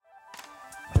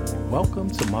Welcome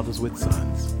to Mothers with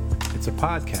Sons. It's a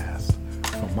podcast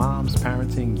for moms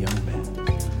parenting young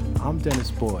men. I'm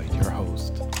Dennis Boyd, your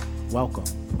host. Welcome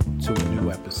to a new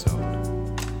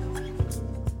episode.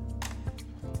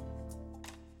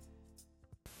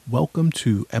 Welcome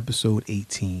to episode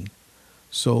 18.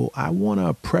 So I want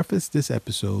to preface this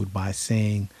episode by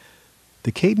saying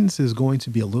the cadence is going to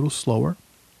be a little slower.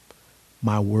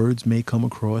 My words may come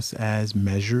across as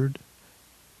measured,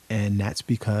 and that's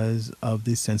because of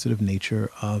the sensitive nature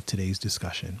of today's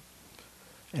discussion.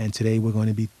 And today we're going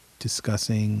to be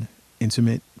discussing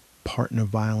intimate partner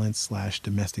violence /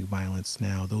 domestic violence.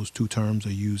 Now, those two terms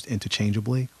are used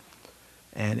interchangeably.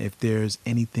 And if there's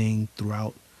anything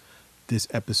throughout this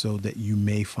episode that you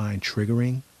may find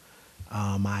triggering,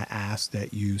 I ask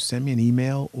that you send me an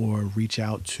email or reach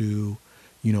out to,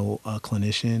 a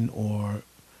clinician or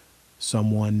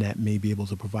someone that may be able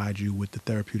to provide you with the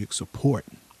therapeutic support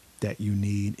that you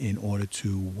need in order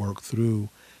to work through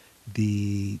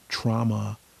the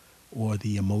trauma or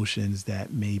the emotions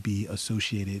that may be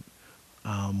associated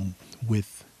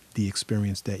with the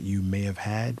experience that you may have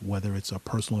had, whether it's a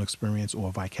personal experience or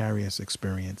a vicarious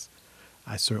experience.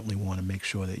 I certainly want to make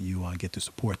sure that you get the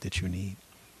support that you need.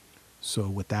 So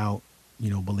without,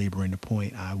 belaboring the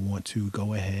point, I want to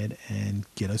go ahead and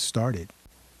get us started.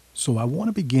 So I want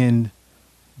to begin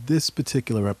this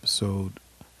particular episode,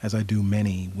 as I do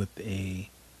many, with a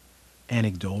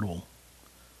anecdotal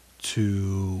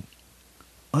to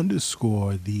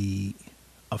underscore the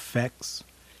effects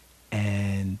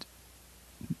and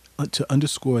to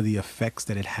underscore the effects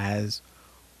that it has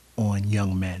on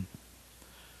young men.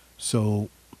 So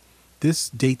this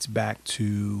dates back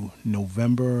to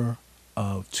November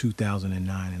of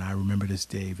 2009, and I remember this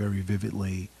day very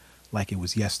vividly, like it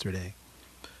was yesterday.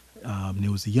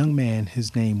 There was a young man.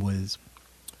 His name was,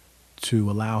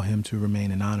 to allow him to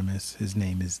remain anonymous, his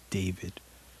name is David.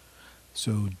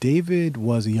 So David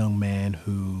was a young man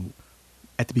who,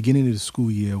 at the beginning of the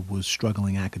school year, was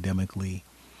struggling academically.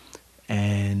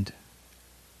 And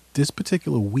this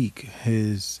particular week,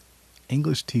 his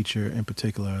English teacher in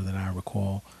particular that I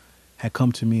recall had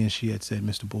come to me and she had said,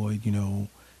 "Mr. Boyd,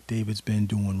 David's been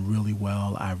doing really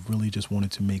well. I really just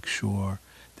wanted to make sure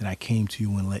that I came to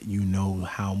you and let you know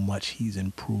how much he's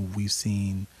improved.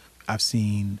 I've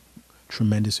seen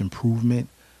tremendous improvement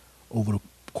over the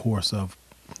course of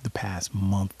the past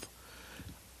month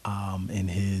in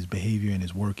his behavior and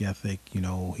his work ethic.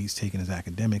 He's taking his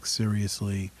academics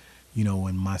seriously,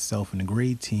 and myself and the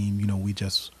grade team,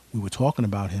 we were talking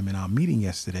about him in our meeting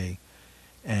yesterday.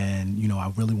 And,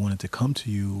 I really wanted to come to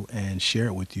you and share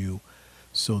it with you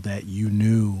so that you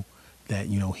knew that,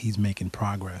 he's making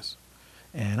progress."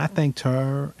 And I thanked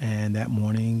her. And that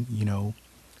morning,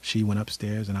 she went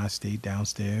upstairs and I stayed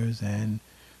downstairs. And,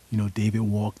 David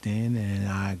walked in and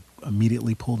I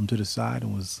immediately pulled him to the side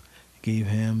and gave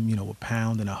him, a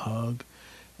pound and a hug.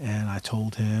 And I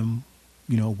told him,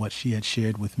 what she had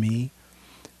shared with me.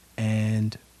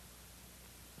 And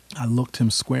I looked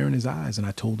him square in his eyes and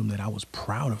I told him that I was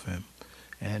proud of him.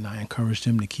 And I encouraged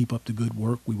him to keep up the good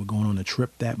work. We were going on a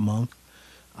trip that month.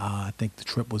 I think the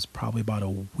trip was probably about a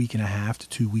week and a half to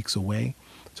 2 weeks away.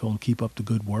 I told him, keep up the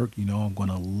good work. I'm going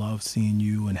to love seeing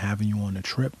you and having you on the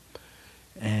trip.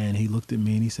 And he looked at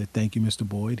me and he said, "Thank you, Mr.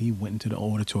 Boyd." He went into the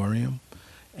auditorium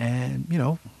and,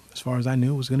 as far as I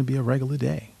knew, it was going to be a regular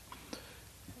day.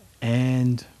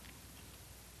 And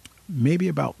maybe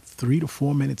about 3 to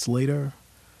 4 minutes later,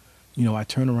 I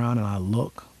turn around and I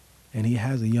look and he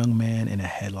has a young man in a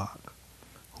headlock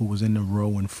who was in the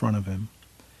row in front of him.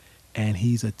 And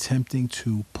he's attempting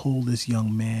to pull this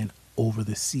young man over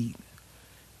the seat.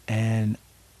 And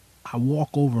I walk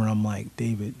over and I'm like,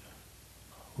 "David,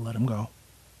 let him go.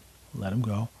 Let him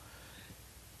go."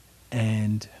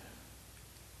 And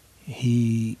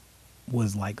he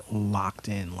was like locked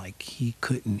in, like he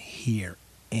couldn't hear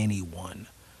anyone.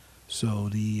 So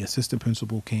the assistant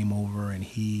principal came over and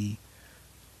he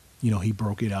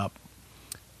broke it up.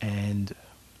 And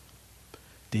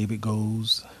David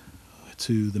goes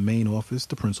to the main office,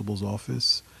 the principal's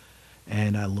office,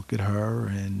 and I look at her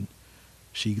and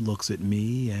she looks at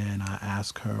me and I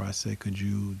ask her, I said, "Could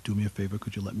you do me a favor?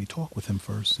 Could you let me talk with him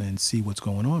first and see what's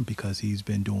going on?" Because he's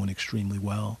been doing extremely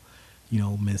well.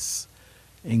 Miss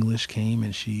English came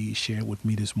and she shared with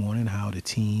me this morning how the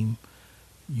team,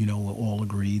 all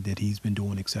agreed that he's been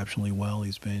doing exceptionally well.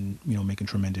 He's been, making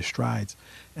tremendous strides.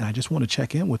 And I just want to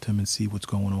check in with him and see what's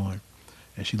going on.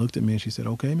 And she looked at me and she said,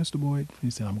 "Okay, Mr. Boyd."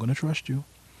 He said, "I'm going to trust you."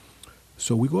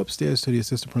 So we go upstairs to the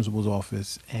assistant principal's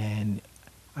office. And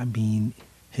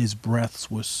his breaths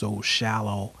were so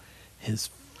shallow. His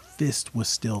fist was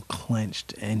still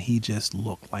clenched and he just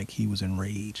looked like he was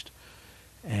enraged.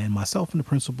 And myself and the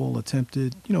principal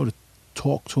attempted, to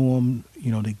talk to him,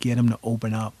 to get him to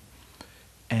open up.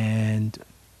 And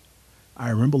I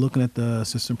remember looking at the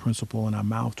assistant principal and I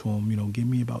mouthed to him, give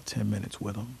me about 10 minutes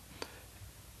with him.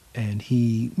 And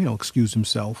he, excused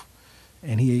himself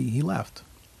and he left.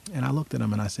 And I looked at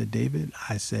him and I said, David,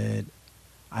 I said,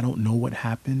 I don't know what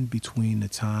happened between the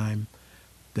time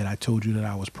that I told you that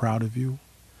I was proud of you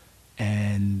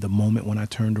and the moment when I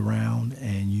turned around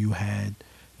and you had,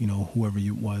 whoever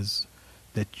you was,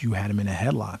 that you had him in a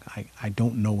headlock. I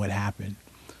don't know what happened.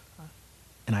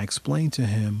 And I explained to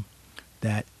him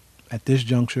that at this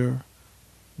juncture,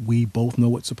 we both know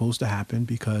what's supposed to happen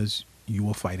because you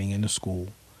were fighting in the school.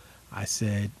 I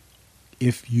said,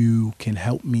 if you can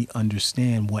help me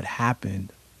understand what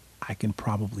happened, I can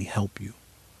probably help you.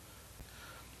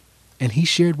 And he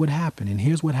shared what happened. And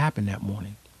here's what happened that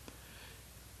morning.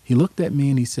 He looked at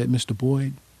me and he said, Mr.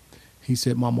 Boyd, he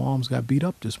said, my mom's got beat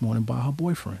up this morning by her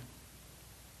boyfriend.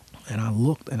 And I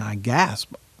looked and I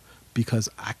gasped because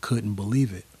I couldn't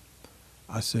believe it.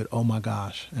 I said, oh my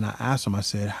gosh. And I asked him, I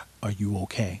said, are you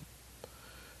okay?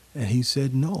 And he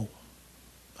said, no.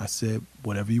 I said,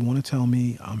 whatever you want to tell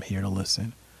me, I'm here to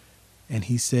listen. And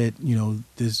he said,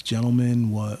 this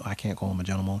gentleman I can't call him a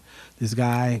gentleman. This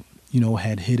guy,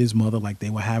 had hit his mother, like they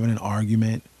were having an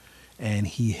argument, and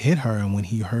he hit her. And when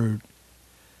he heard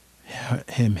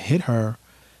him hit her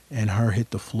and her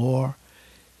hit the floor,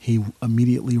 he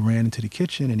immediately ran into the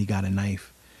kitchen and he got a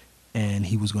knife and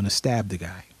he was going to stab the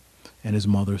guy. And his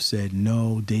mother said,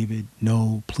 no, David,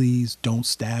 no, please don't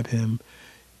stab him,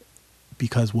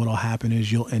 because what'll happen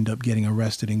is you'll end up getting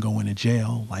arrested and going to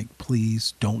jail. Like,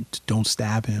 please don't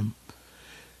stab him.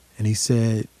 And he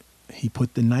said he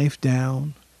put the knife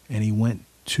down and he went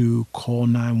to call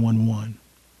 911.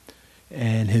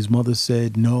 And his mother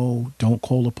said, no, don't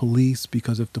call the police,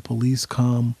 because if the police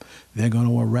come, they're going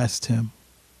to arrest him.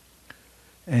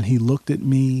 And he looked at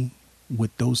me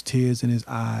with those tears in his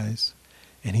eyes.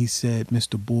 And he said,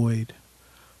 Mr. Boyd,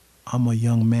 I'm a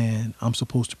young man. I'm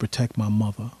supposed to protect my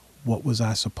mother. What was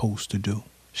I supposed to do?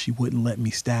 She wouldn't let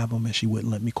me stab him and she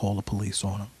wouldn't let me call the police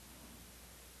on him.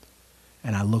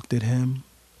 And I looked at him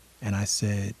and I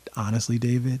said, honestly,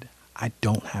 David, I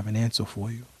don't have an answer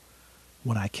for you.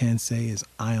 What I can say is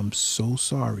I am so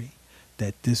sorry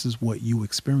that this is what you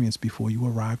experienced before you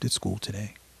arrived at school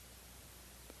today.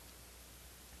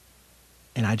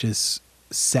 And I just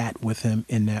sat with him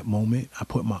in that moment. I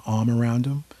put my arm around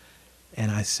him and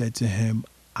I said to him,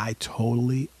 I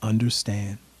totally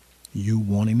understand you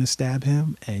wanting to stab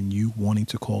him and you wanting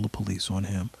to call the police on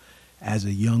him. As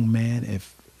a young man,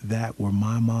 if that were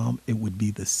my mom, it would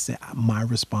be my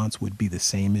response would be the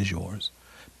same as yours,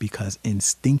 because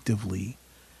instinctively,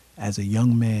 as a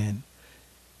young man,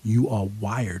 you are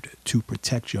wired to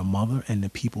protect your mother and the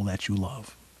people that you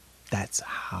love. That's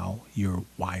how you're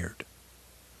wired.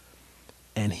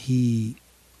 And he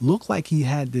looked like he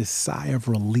had this sigh of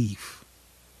relief.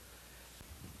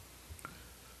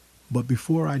 But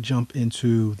before I jump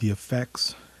into the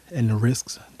effects and the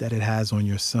risks that it has on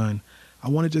your son, I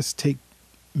want to just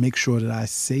make sure that I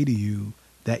say to you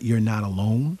that you're not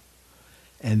alone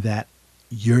and that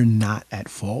you're not at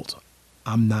fault.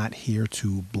 I'm not here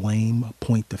to blame,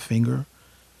 point the finger.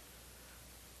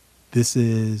 This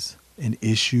is an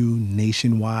issue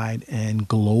nationwide and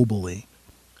globally.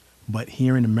 But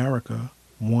here in America,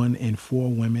 1 in 4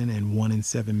 women and 1 in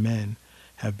 7 men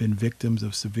have been victims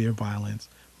of severe violence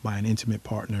by an intimate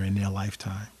partner in their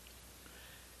lifetime.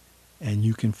 And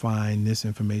you can find this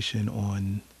information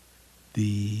on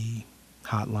the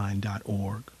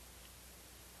hotline.org.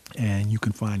 And you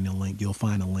can find the link. You'll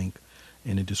find a link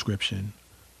in the description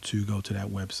to go to that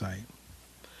website.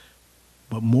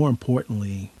 But more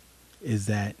importantly is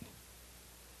that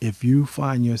if you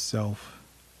find yourself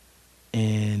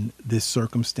in this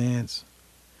circumstance,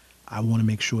 I want to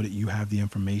make sure that you have the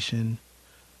information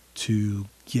to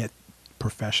get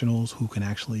professionals who can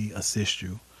actually assist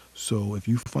you. So if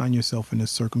you find yourself in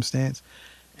this circumstance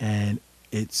and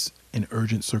it's an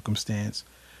urgent circumstance,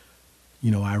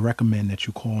 I recommend that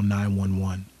you call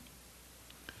 911.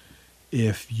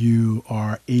 If you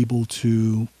are able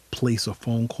to place a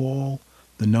phone call,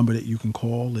 the number that you can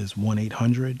call is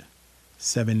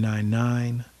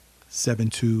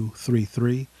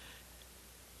 1-800-799-7233.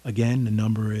 Again, the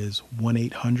number is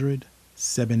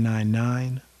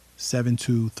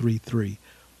 1-800-799-7233.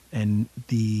 And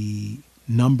the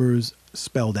numbers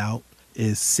spelled out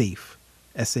is SAFE,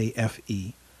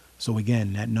 SAFE. So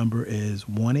again, that number is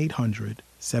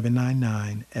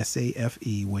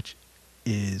 1-800-799-SAFE, which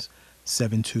is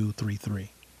 7233.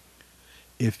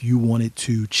 If you wanted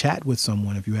to chat with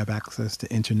someone, if you have access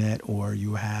to internet or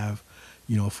you have,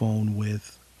 a phone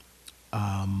with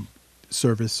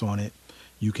service on it.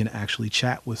 You can actually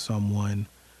chat with someone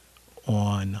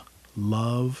on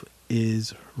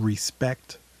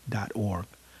loveisrespect.org.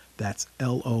 That's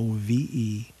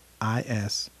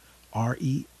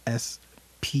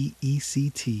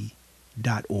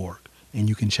LOVEISRESPECT.org. And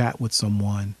you can chat with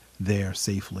someone there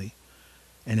safely.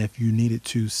 And if you needed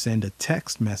to send a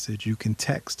text message, you can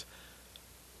text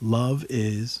love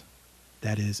is,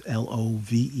 that is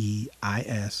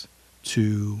LOVEIS,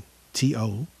 to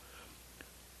TO,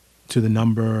 to the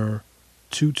number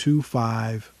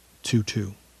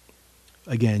 22522.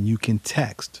 Again, you can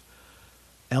text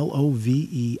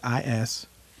LOVEIS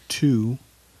to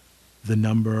the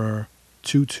number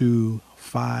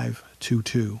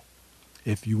 22522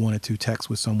 if you wanted to text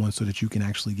with someone so that you can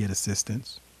actually get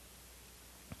assistance.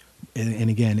 And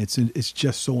again, it's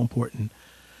just so important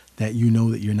that you know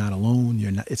that you're not alone.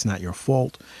 It's not your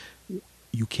fault.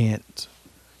 You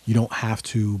don't have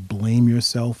to blame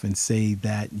yourself and say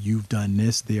that you've done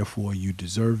this, therefore you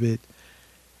deserve it.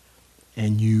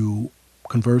 And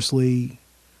conversely,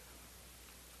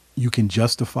 you can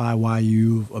justify why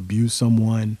you've abused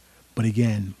someone. But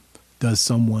again, does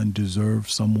someone deserve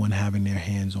someone having their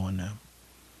hands on them?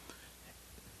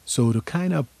 So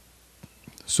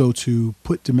to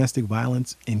put domestic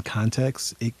violence in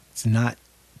context, it's not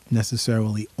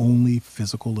necessarily only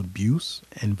physical abuse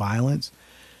and violence.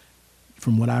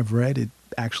 From what I've read, it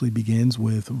actually begins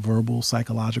with verbal,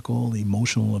 psychological,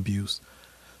 emotional abuse.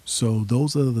 So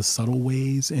those are the subtle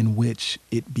ways in which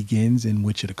it begins, in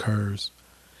which it occurs,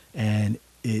 and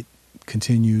it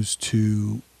continues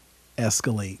to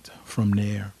escalate from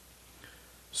there.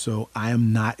 So I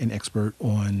am not an expert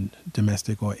on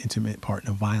domestic or intimate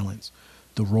partner violence.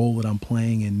 The role that I'm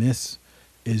playing in this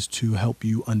is to help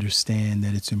you understand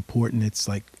that it's important.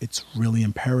 It's really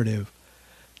imperative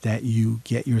that you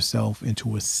get yourself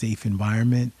into a safe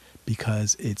environment,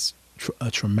 because it's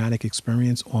a traumatic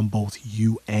experience on both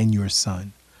you and your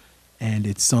son. And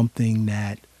it's something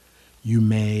that you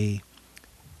may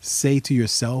say to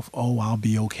yourself, oh, I'll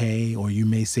be okay. Or you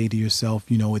may say to yourself,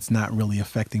 it's not really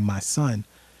affecting my son.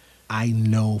 I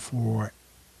know for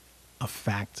a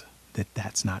fact that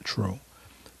that's not true.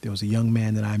 There was a young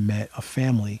man that I met, a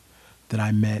family that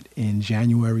I met in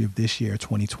January of this year,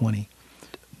 2020.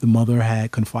 The mother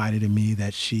had confided in me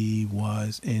that she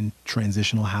was in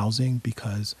transitional housing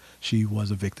because she was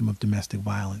a victim of domestic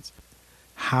violence.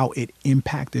 How it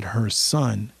impacted her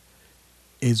son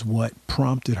is what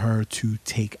prompted her to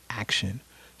take action.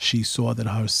 She saw that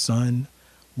her son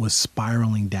was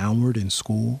spiraling downward in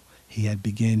school. He had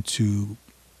begun to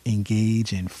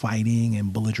engage in fighting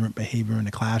and belligerent behavior in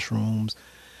the classrooms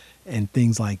and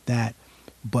things like that.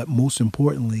 But most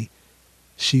importantly,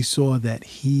 she saw that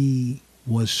he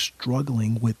was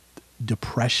struggling with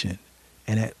depression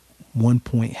and at one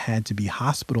point had to be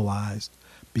hospitalized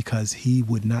because he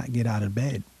would not get out of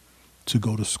bed to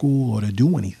go to school or to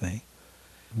do anything.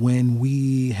 When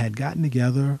we had gotten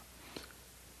together,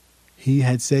 he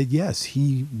had said, yes,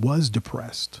 he was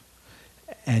depressed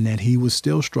and that he was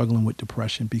still struggling with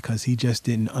depression because he just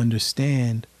didn't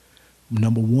understand,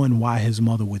 number one, why his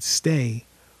mother would stay,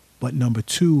 but number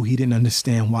two, he didn't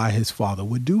understand why his father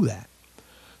would do that.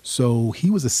 So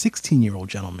he was a 16-year-old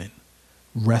gentleman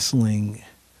wrestling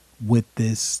with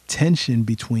this tension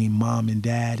between mom and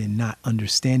dad and not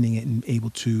understanding it and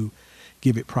able to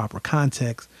give it proper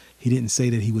context. He didn't say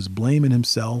that he was blaming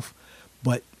himself,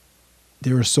 but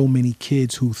there are so many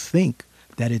kids who think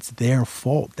that it's their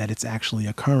fault that it's actually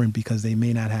occurring because they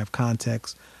may not have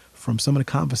context from some of the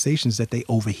conversations that they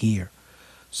overhear.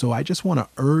 So I just want to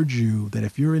urge you that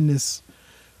if you're in this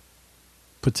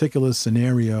particular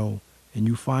scenario and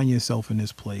you find yourself in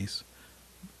this place,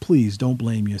 please don't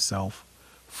blame yourself.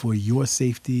 For your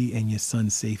safety and your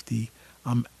son's safety,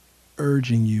 I'm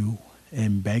urging you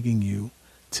and begging you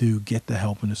to get the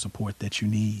help and the support that you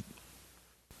need.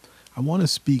 I want to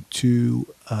speak to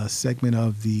a segment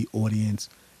of the audience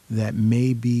that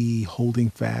may be holding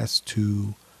fast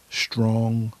to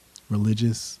strong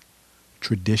religious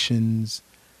traditions,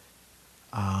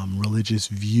 religious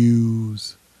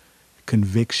views,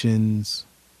 convictions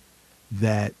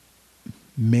that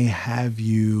may have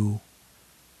you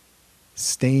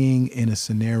staying in a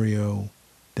scenario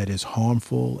that is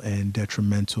harmful and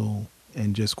detrimental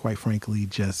and just quite frankly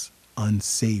just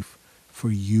unsafe for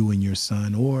you and your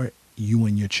son or you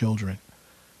and your children.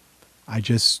 I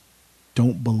just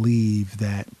don't believe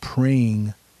that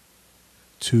praying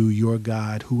to your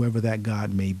God, whoever that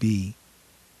God may be,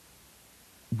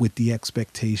 with the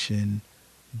expectation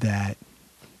that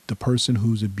the person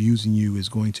who's abusing you is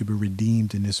going to be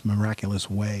redeemed in this miraculous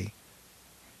way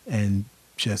and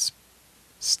just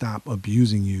stop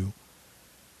abusing you,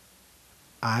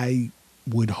 I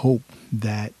would hope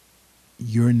that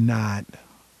you're not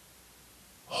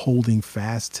holding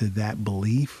fast to that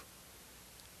belief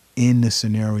in the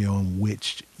scenario in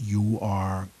which you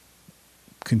are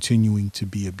continuing to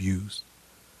be abused.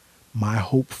 My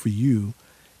hope for you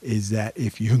is that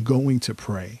if you're going to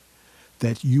pray,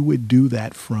 that you would do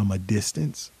that from a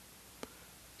distance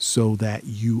so that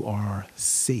you are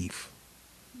safe,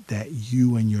 that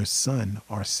you and your son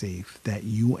are safe, that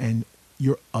you and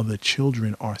your other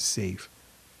children are safe.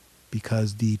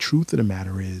 Because the truth of the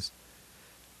matter is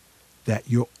that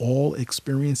you're all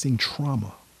experiencing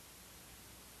trauma.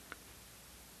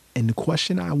 And the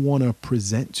question I want to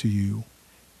present to you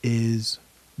is,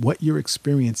 what your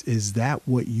experience, is that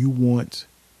what you want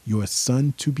your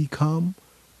son to become,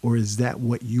 or is that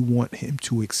what you want him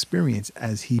to experience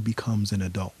as he becomes an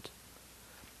adult?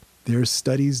 There are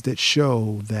studies that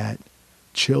show that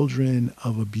children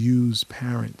of abused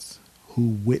parents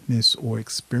who witness or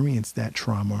experience that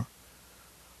trauma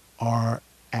are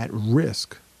at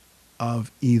risk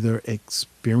of either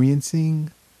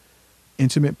experiencing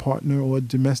intimate partner or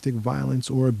domestic violence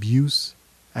or abuse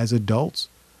as adults,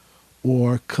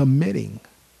 or committing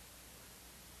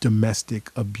domestic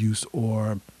abuse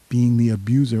or being the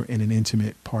abuser in an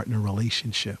intimate partner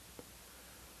relationship.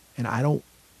 And I don't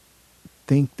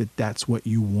think that that's what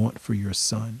you want for your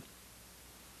son.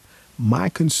 My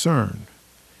concern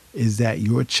is that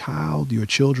your child, your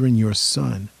children, your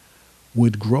son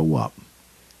would grow up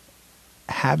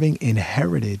having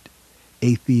inherited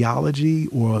a theology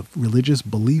or a religious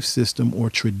belief system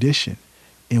or tradition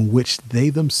in which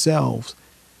they themselves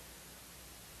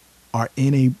are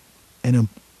in an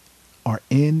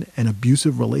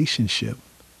abusive relationship,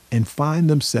 and find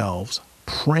themselves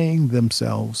praying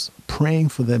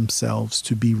for themselves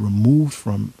to be removed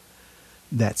from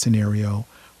that scenario,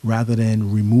 rather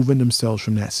than removing themselves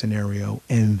from that scenario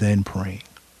and then praying.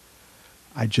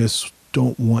 I just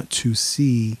don't want to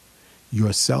see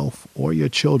yourself or your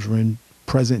children,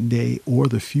 present day or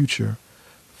the future,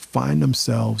 find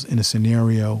themselves in a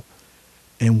scenario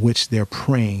in which they're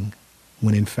praying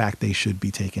when in fact they should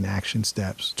be taking action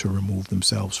steps to remove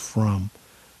themselves from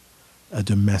a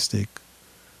domestic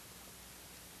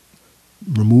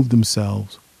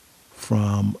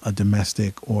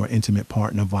or intimate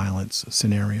partner violence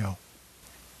scenario.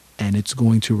 And it's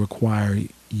going to require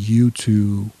you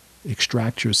to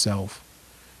extract yourself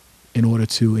in order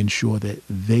to ensure that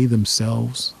they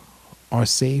themselves are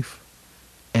safe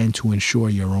and to ensure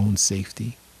your own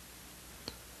safety.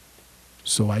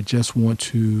 So I just want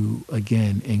to,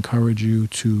 again, encourage you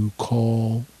to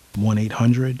call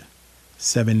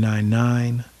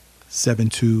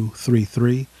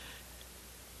 1-800-799-7233.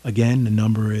 Again, the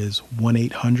number is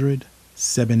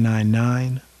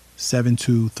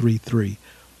 1-800-799-7233.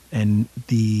 And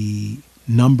the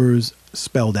numbers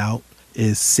spelled out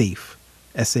is SAFE,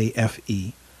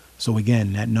 SAFE. So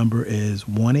again, that number is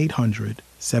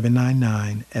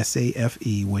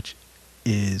 1-800-799-SAFE, which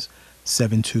is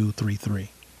 7233.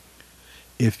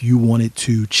 If you wanted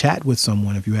to chat with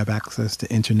someone, if you have access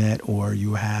to internet or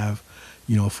you have,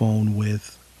 a phone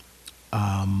with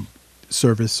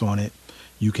service on it,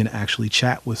 you can actually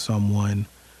chat with someone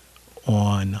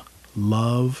on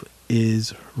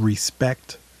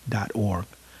loveisrespect.org.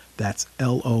 That's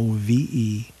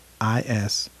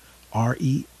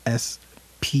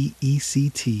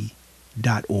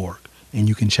LOVEISRESPECT.org. And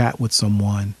you can chat with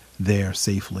someone there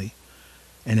safely.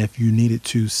 And if you needed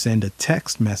to send a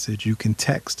text message, you can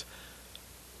text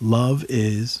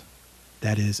LOVEIS,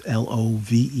 that is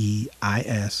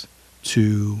LOVEIS,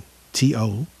 to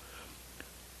TO,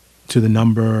 to the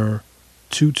number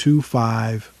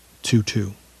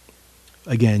 22522.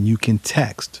 Again, you can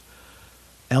text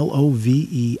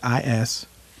LOVEIS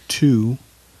to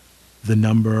the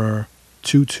number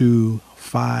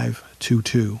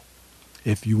 22522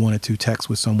 if you wanted to text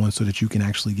with someone so that you can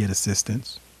actually get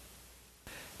assistance.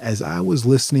 As I was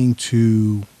listening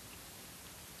to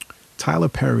Tyler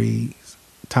Perry's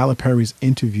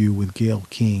interview with Gayle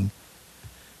King,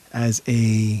 as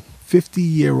a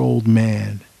 50-year-old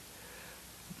man,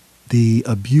 the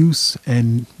abuse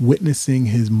and witnessing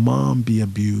his mom be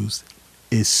abused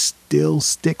still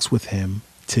sticks with him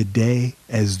today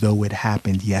as though it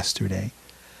happened yesterday.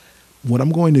 What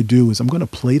I'm going to do is I'm going to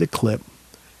play the clip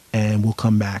and we'll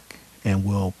come back and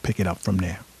we'll pick it up from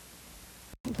there.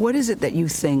 What is it that you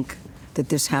think that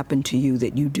this happened to you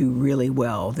that you do really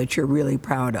well, that you're really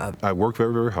proud of? I work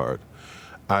very, very hard.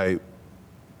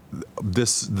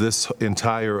 This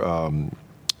entire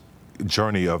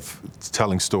journey of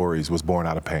telling stories was born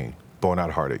out of pain, born out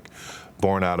of heartache.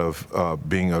 born out of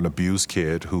being an abused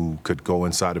kid who could go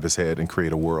inside of his head and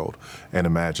create a world and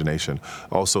imagination.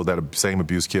 Also, that same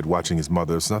abused kid watching his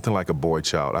mother, it's nothing like a boy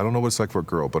child. I don't know what it's like for a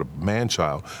girl, but a man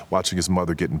child watching his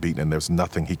mother getting beaten and there's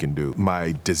nothing he can do.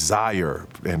 My desire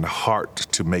and heart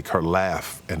to make her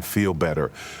laugh and feel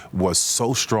better was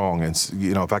so strong. And,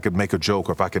 you know, if I could make a joke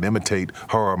or if I could imitate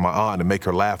her or my aunt and make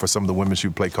her laugh, or some of the women she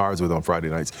would play cards with on Friday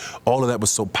nights, all of that was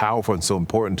so powerful and so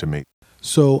important to me.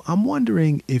 So I'm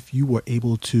wondering if you were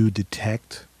able to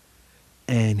detect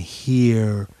and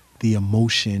hear the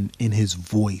emotion in his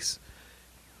voice,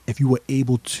 if you were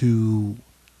able to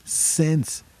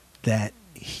sense that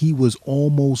he was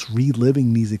almost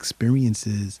reliving these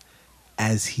experiences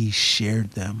as he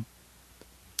shared them.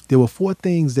 There were 4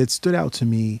 things that stood out to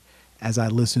me as I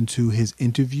listened to his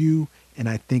interview, and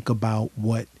I think about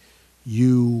what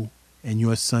you and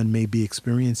your son may be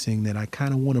experiencing that I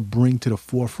kind of want to bring to the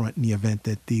forefront in the event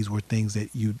that these were things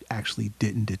that you actually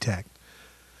didn't detect.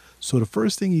 So the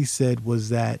first thing he said was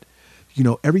that, you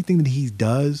know, everything that he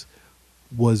does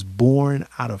was born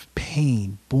out of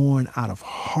pain, born out of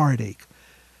heartache.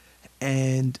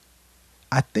 And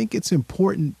I think it's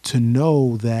important to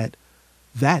know that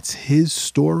that's his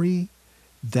story.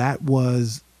 That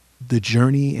was the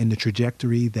journey and the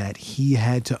trajectory that he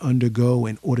had to undergo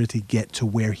in order to get to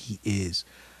where he is.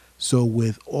 So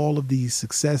with all of the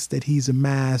success that he's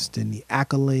amassed and the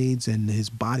accolades and his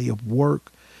body of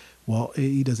work, well,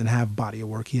 he doesn't have body of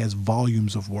work. He has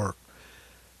volumes of work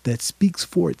that speaks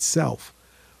for itself.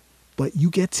 But you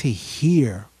get to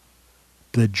hear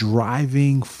the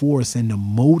driving force and the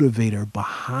motivator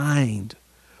behind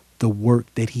the work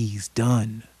that he's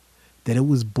done. That it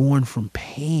was born from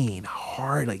pain,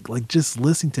 hard, like just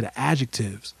listening to the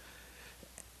adjectives.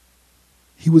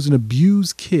 He was an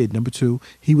abused kid. Number 2,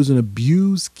 he was an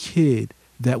abused kid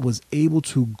that was able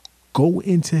to go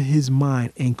into his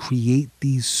mind and create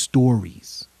these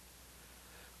stories.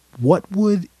 What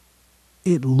would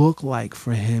it look like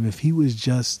for him if he was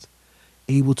just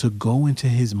able to go into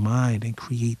his mind and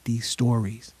create these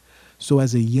stories? So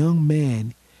as a young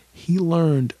man, he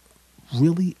learned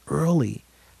really early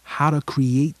how to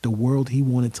create the world he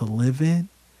wanted to live in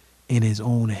his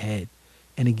own head.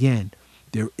 And again,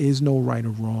 there is no right or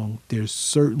wrong. There's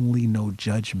certainly no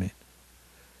judgment.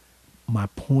 The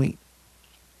point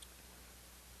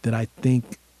that I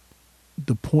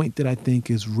think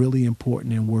is really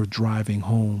important and worth driving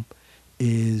home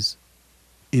is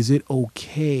it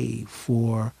okay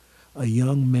for a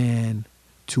young man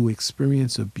to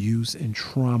experience abuse and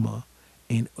trauma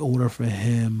in order for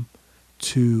him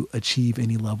to achieve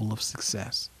any level of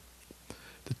success?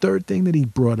 The third thing that he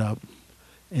brought up,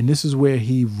 and this is where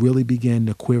he really began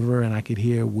to quiver, and I could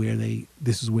hear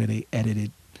this is where they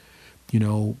edited, you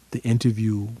know, the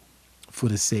interview for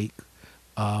the sake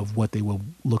of what they were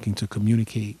looking to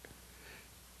communicate.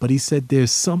 But he said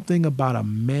there's something about a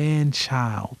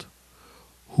man-child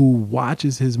who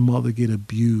watches his mother get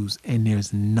abused and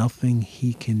there's nothing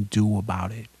he can do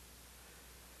about it.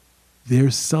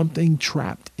 There's something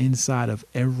trapped inside of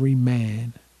every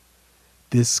man,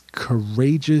 this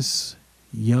courageous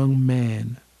young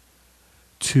man,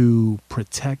 to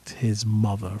protect his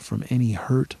mother from any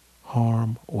hurt,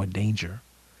 harm, or danger.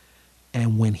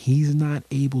 And when he's not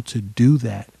able to do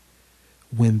that,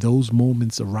 when those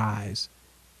moments arise,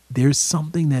 there's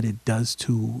something that it does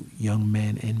to young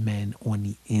men and men on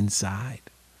the inside.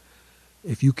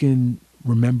 If you can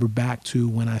remember back to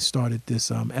when I started this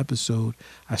episode,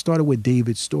 I started with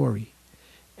David's story,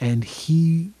 and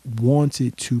he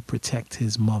wanted to protect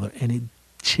his mother, and it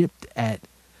chipped at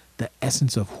the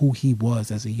essence of who he was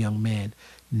as a young man,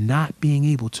 not being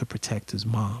able to protect his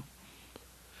mom.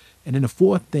 And then the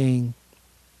fourth thing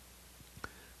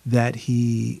that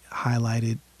he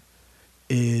highlighted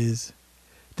is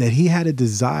that he had a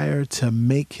desire to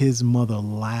make his mother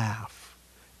laugh,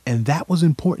 and that was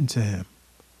important to him.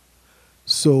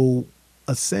 So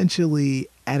essentially,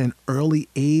 at an early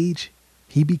age,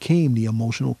 he became the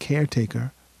emotional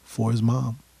caretaker for his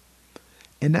mom.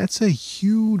 And that's a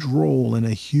huge role and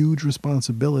a huge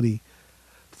responsibility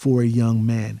for a young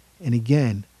man. And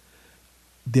again,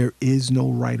 there is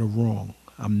no right or wrong.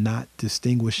 I'm not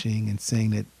distinguishing and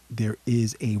saying that there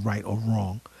is a right or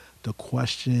wrong. The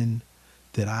question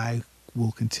that I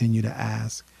will continue to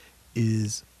ask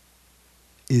is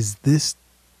this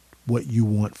what you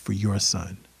want for your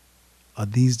son? Are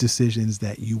these decisions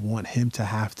that you want him to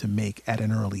have to make at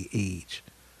an early age?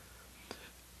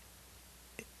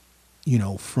 You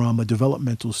know, from a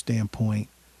developmental standpoint,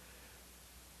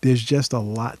 there's just a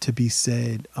lot to be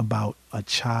said about a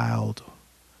child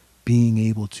being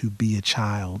able to be a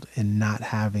child and not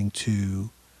having to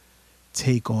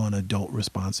take on adult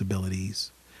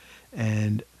responsibilities.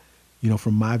 And,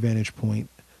 from my vantage point,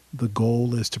 the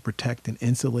goal is to protect and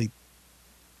insulate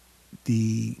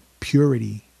the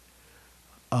purity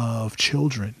of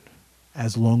children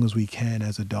as long as we can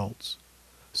as adults,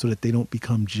 so that they don't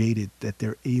become jaded, that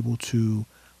they're able to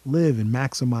live and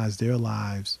maximize their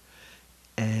lives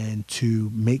and to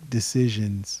make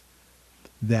decisions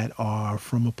that are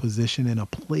from a position and a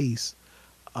place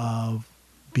of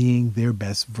being their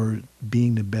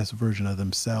being the best version of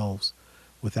themselves,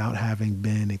 without having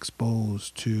been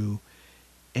exposed to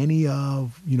any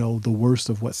of, the worst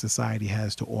of what society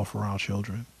has to offer our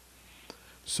children.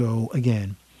 So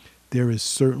again, there is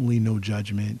certainly no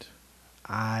judgment.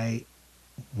 I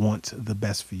want the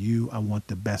best for you. I want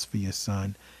the best for your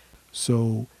son.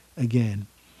 So again,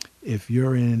 if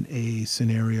you're in a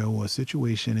scenario or a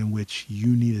situation in which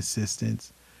you need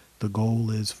assistance, the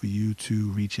goal is for you to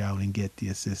reach out and get the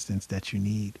assistance that you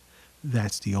need.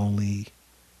 That's the only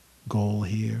goal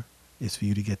here, is for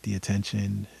you to get the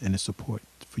attention and the support,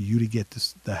 for you to get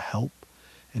the help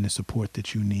and the support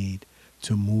that you need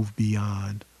to move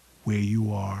beyond where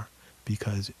you are,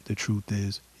 because the truth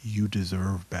is, you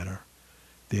deserve better.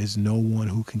 There's no one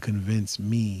who can convince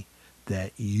me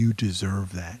that you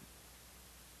deserve that.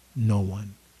 No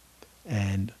one.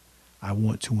 And I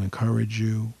want to encourage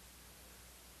you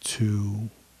to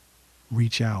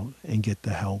reach out and get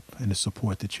the help and the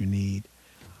support that you need.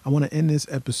 I want to end this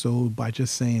episode by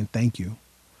just saying thank you.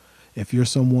 If you're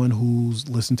someone who's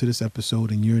listened to this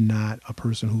episode and you're not a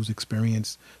person who's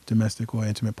experienced domestic or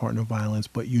intimate partner violence,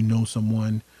 but you know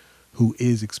someone who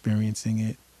is experiencing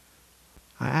it,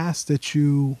 I ask that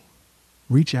you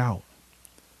reach out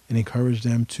and encourage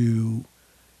them to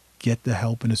get the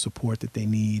help and the support that they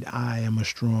need. I am a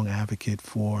strong advocate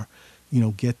for,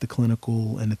 get the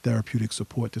clinical and the therapeutic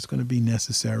support that's going to be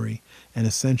necessary and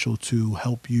essential to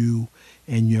help you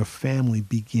and your family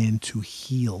begin to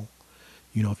heal.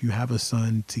 If you have a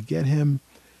son, to get him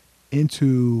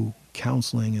into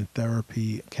counseling or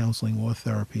therapy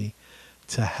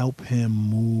to help him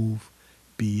move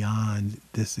beyond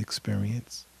this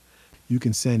experience. You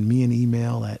can send me an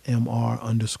email at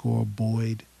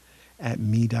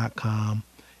mr_boyd@me.com,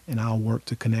 and I'll work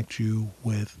to connect you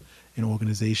with an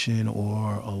organization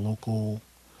or a local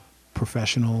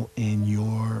professional in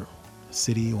your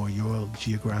city or your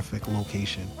geographic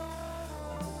location.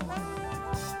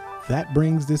 That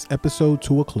brings this episode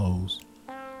to a close.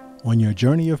 On your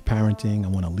journey of parenting, I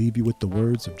want to leave you with the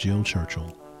words of Jill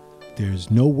Churchill. There's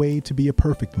no way to be a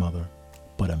perfect mother,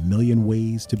 but a million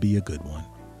ways to be a good one.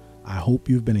 I hope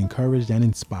you've been encouraged and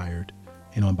inspired,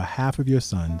 and on behalf of your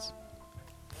sons,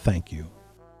 thank you.